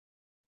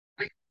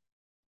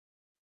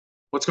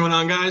What's going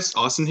on, guys?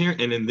 Austin here,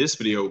 and in this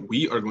video,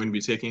 we are going to be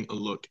taking a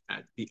look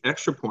at the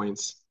extra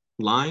points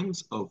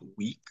lines of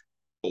week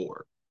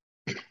 4.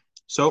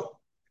 So,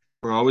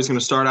 we're always going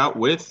to start out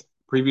with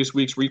previous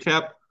week's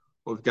recap.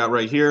 What we've got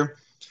right here,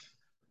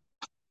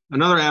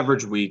 another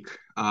average week.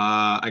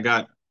 I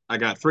got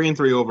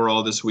 3-3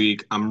 overall this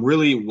week. I'm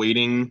really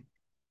waiting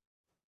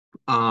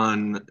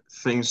on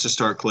things to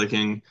start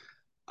clicking.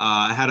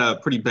 I had a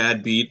pretty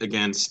bad beat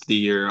against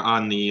the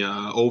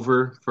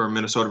over for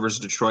Minnesota versus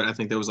Detroit. I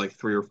think there was like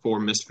 3 or 4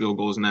 missed field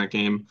goals in that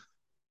game.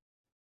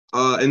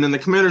 And then the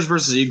Commanders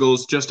versus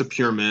Eagles, just a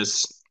pure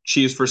miss.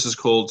 Chiefs versus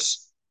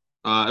Colts,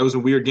 it was a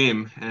weird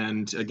game,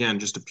 and again,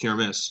 just a pure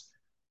miss.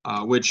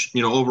 Which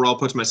overall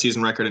puts my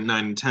season record at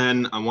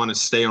 9-10. I want to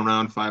stay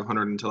around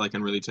 500 until I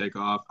can really take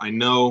off. I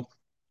know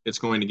it's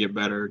going to get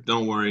better.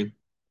 Don't worry.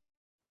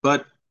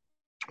 But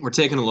we're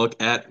taking a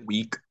look at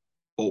week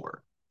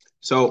 4.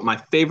 So my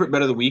favorite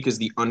bet of the week is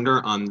the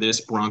under on this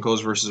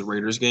Broncos versus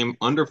Raiders game,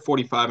 under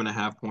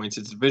 45.5 points.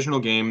 It's a divisional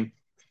game.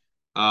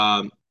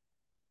 Um,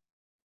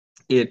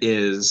 it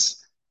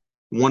is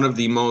one of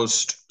the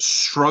most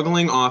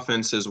struggling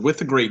offenses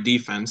with a great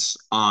defense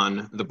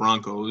on the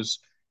Broncos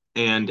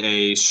and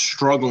a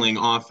struggling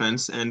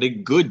offense and a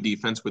good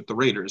defense with the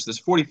Raiders. This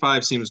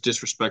 45 seems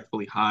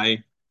disrespectfully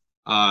high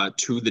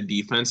to the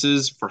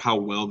defenses for how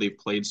well they've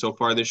played so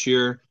far this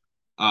year.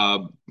 Uh,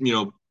 you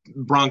know,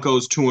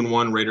 Broncos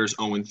 2-1, Raiders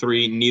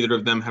 0-3. Neither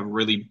of them have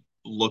really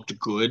looked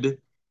good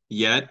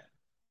yet.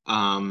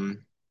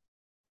 Um,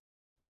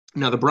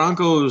 Now the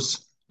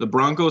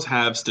Broncos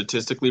have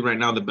statistically right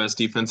now the best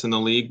defense in the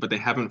league, but they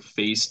haven't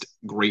faced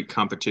great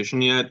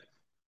competition yet.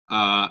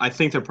 I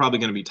think they're probably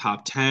going to be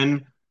top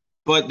 10,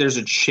 but there's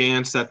a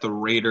chance that the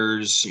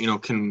Raiders,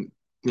 can,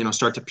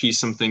 start to piece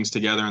some things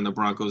together and the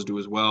Broncos do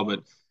as well.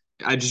 But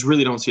I just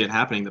really don't see it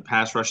happening. The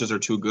pass rushes are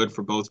too good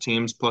for both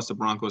teams. Plus, the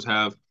Broncos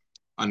have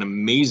an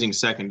amazing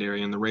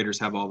secondary and the Raiders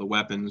have all the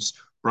weapons.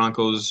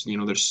 Broncos,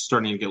 they're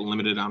starting to get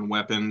limited on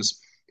weapons.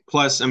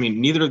 Plus, I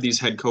mean, neither of these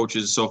head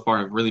coaches so far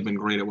have really been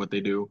great at what they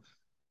do,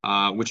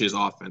 which is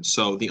offense.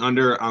 So the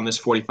under on this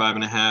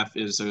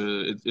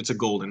 45.5 it's a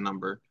golden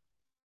number.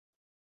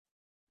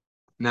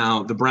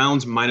 Now, the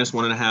Browns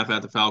 -1.5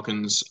 at the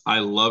Falcons. I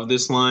love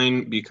this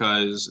line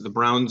because the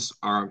Browns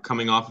are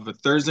coming off of a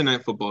Thursday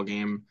night football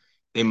game.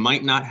 They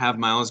might not have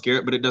Myles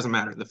Garrett, but it doesn't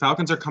matter. The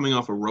Falcons are coming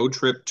off a road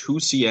trip to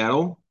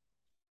Seattle,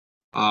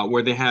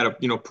 where they had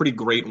a pretty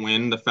great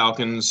win. The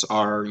Falcons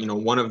are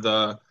one of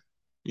the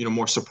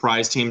more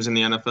surprise teams in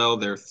the NFL.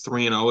 They're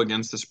 3-0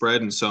 against the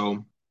spread, and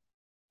so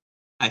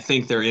I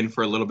think they're in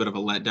for a little bit of a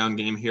letdown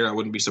game here. I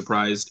wouldn't be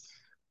surprised,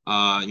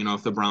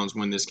 if the Browns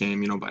win this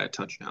game, by a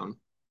touchdown.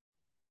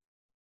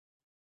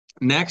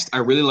 Next, I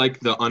really like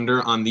the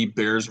under on the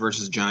Bears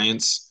versus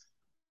Giants.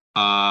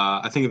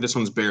 I think this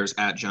one's Bears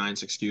at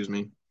Giants, excuse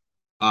me.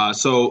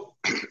 So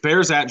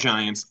Bears at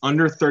Giants,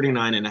 under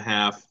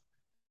 39.5.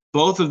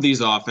 Both of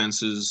these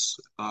offenses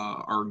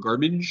are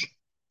garbage,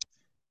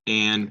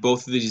 and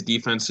both of these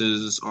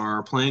defenses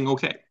are playing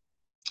okay.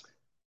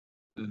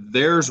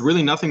 There's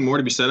really nothing more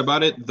to be said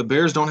about it. The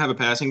Bears don't have a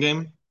passing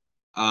game,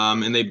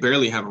 and they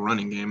barely have a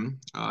running game.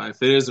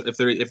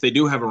 If they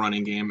do have a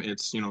running game,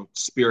 it's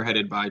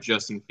spearheaded by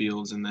Justin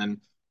Fields and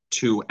then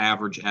 2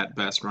 average at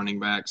best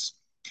running backs.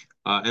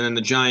 And then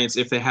the Giants,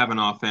 if they have an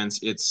offense,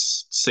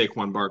 it's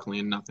Saquon Barkley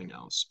and nothing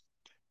else.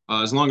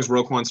 As long as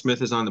Roquan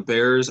Smith is on the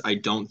Bears, I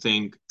don't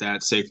think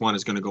that Saquon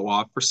is going to go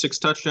off for 6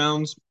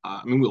 touchdowns.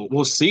 I mean,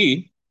 we'll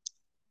see,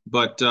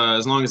 but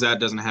as long as that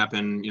doesn't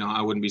happen,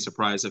 I wouldn't be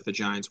surprised if the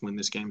Giants win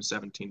this game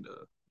 17-12.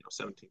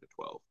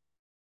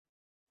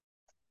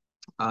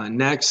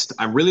 Next,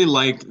 I really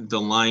like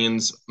the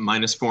Lions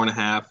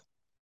 -4.5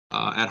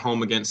 at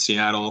home against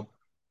Seattle.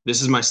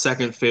 This is my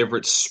second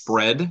favorite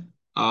spread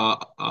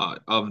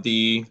of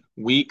the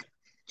week.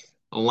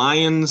 The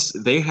Lions,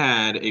 they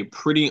had a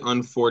pretty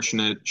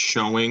unfortunate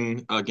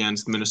showing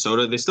against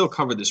Minnesota. They still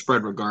covered the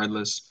spread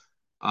regardless.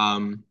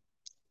 But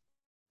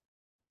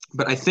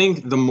I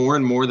think the more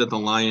and more that the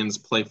Lions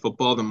play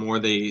football, the more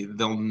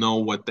they'll know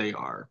what they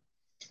are.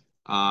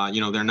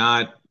 They're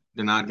not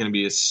going to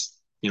be a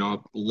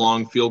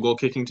long field goal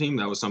kicking team.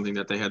 That was something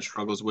that they had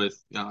struggles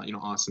with.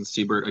 Austin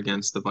Seibert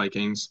against the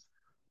Vikings.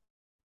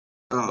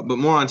 But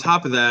more on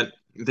top of that,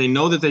 they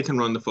know that they can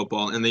run the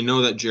football, and they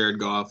know that Jared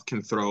Goff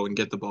can throw and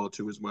get the ball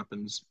to his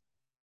weapons.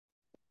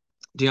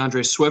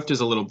 DeAndre Swift is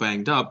a little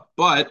banged up,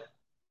 but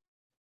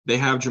they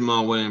have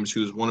Jamal Williams,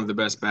 who's one of the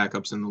best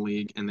backups in the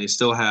league, and they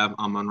still have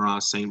Amon-Ra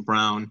St.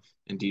 Brown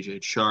and DJ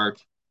Chark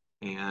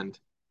and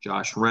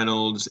Josh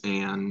Reynolds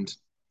and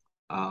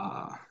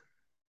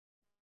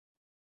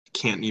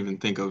can't even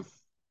think of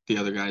the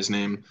other guy's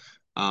name.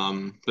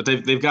 But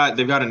they've got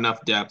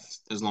enough depth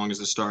as long as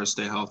the stars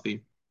stay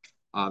healthy.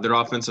 Their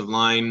offensive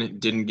line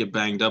didn't get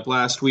banged up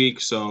last week,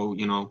 so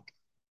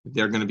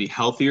they're going to be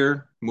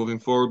healthier moving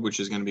forward, which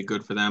is going to be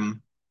good for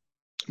them.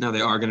 Now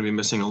they are going to be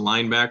missing a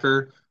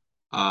linebacker,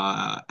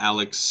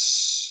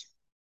 Alex.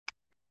 I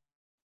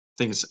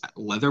think it's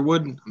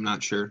Leatherwood. I'm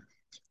not sure.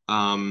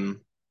 Um,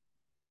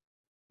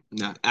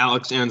 Nah,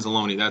 Alex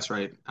Anzalone, that's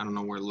right. I don't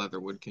know where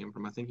Leatherwood came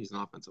from. I think he's an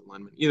offensive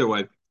lineman. Either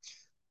way,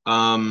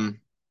 um,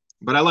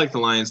 but I like the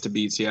Lions to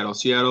beat Seattle.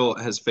 Seattle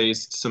has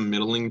faced some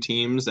middling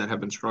teams that have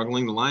been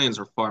struggling. The Lions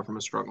are far from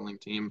a struggling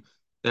team.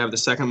 They have the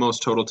second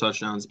most total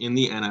touchdowns in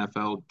the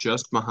NFL,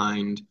 just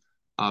behind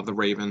the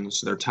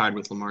Ravens. They're tied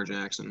with Lamar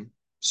Jackson.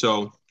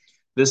 So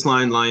this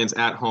Lions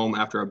at home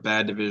after a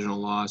bad divisional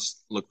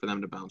loss, look for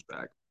them to bounce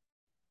back.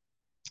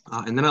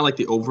 And then I like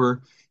the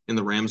over in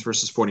the Rams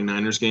versus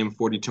 49ers game,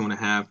 42 and a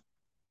half.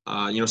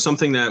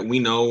 Something that we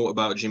know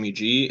about Jimmy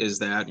G is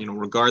that,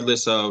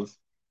 regardless of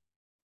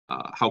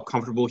how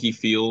comfortable he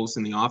feels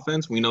in the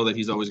offense, we know that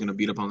he's always going to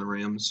beat up on the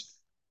Rams.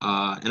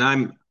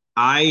 I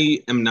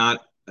am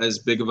not as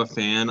big of a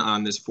fan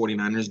on this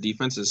 49ers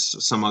defense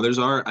as some others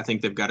are. I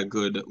think they've got a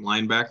good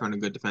linebacker and a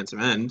good defensive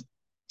end.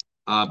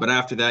 But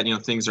after that,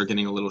 things are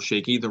getting a little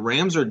shaky. The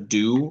Rams are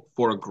due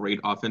for a great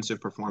offensive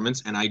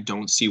performance, and I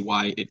don't see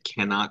why it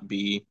cannot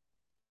be,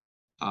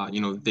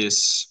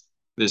 this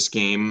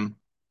game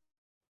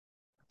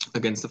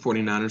against the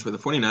 49ers, where the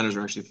 49ers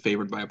are actually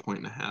favored by a point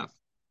and a half.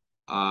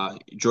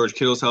 George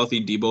Kittle's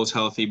healthy, Debo's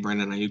healthy,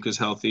 Brandon Ayuk is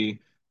healthy.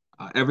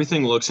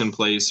 Everything looks in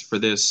place for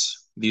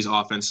these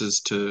offenses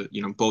to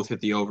both hit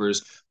the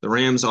overs. The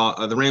Rams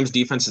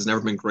defense has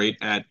never been great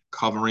at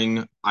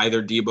covering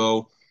either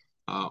Debo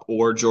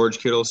or George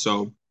Kittle,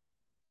 so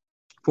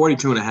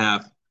 42 and a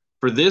half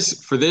for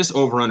this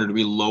over under to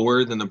be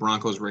lower than the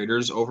Broncos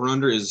Raiders over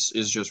under is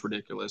just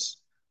ridiculous.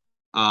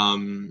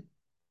 Um,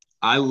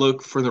 I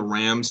look for the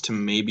Rams to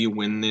maybe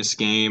win this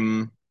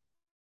game,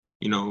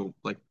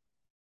 like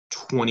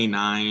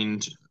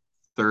 29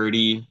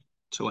 30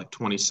 to like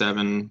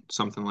 27,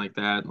 something like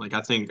that. Like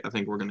I think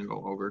we're gonna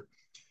go over.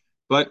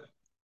 But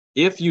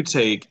if you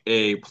take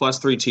a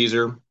 +3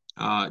 teaser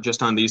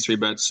just on these three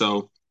bets,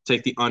 so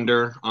take the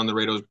under on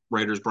the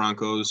Raiders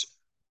Broncos.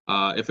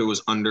 If it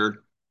was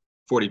under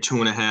 42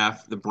 and a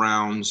half, the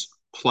Browns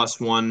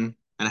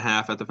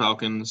 +1.5 at the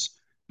Falcons,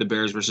 the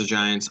Bears versus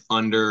Giants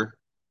under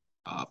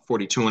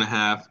 42 and a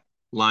half,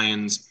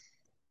 Lions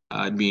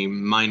it'd be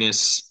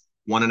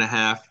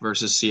 -1.5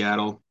 versus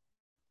Seattle.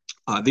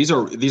 These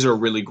are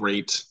really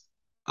great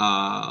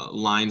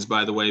lines,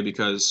 by the way,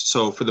 because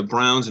so for the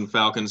Browns and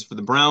Falcons, for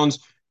the Browns,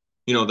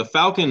 the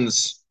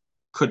Falcons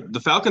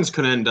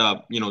could end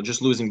up,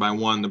 just losing by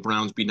one. The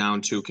Browns be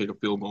down two, kick a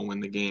field goal, win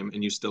the game,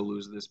 and you still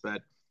lose this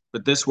bet.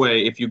 But this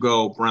way, if you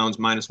go Browns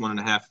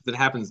 -1.5, if it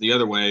happens the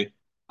other way,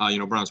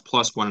 Browns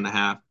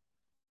 +1.5,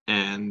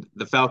 and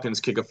the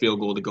Falcons kick a field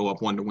goal to go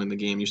up one to win the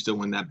game, you still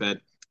win that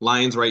bet.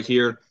 Lions right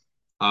here,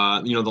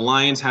 the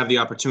Lions have the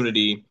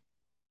opportunity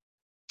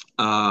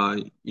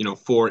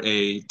for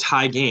a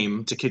tie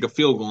game to kick a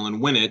field goal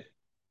and win it,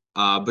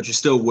 but you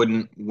still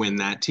wouldn't win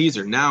that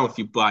teaser. Now, if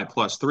you buy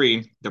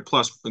 +3, they're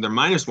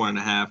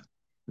 -1.5.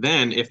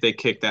 Then, if they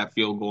kick that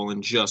field goal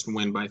and just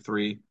win by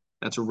 3,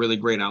 that's a really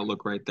great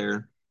outlook right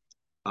there.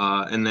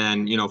 And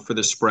then, for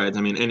the spreads,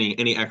 I mean,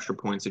 any extra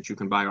points that you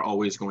can buy are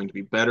always going to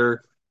be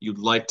better. You'd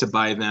like to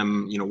buy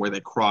them, where they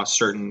cross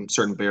certain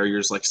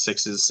barriers like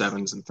 6s,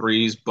 7s, and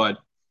 3s,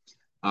 but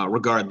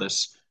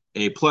regardless,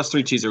 a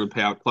 +3 teaser would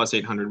pay out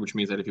 +800, which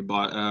means that if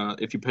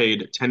you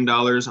paid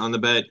 $10 on the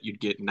bet, you'd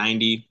get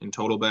 90 in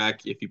total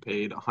back. If you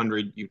paid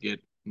 100, you'd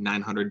get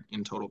 900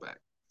 in total back.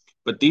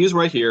 But these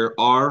right here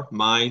are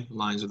my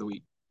lines of the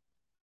week.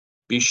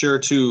 Be sure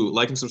to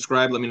like and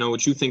subscribe. Let me know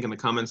what you think in the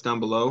comments down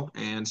below,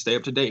 and stay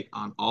up to date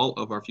on all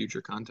of our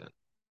future content.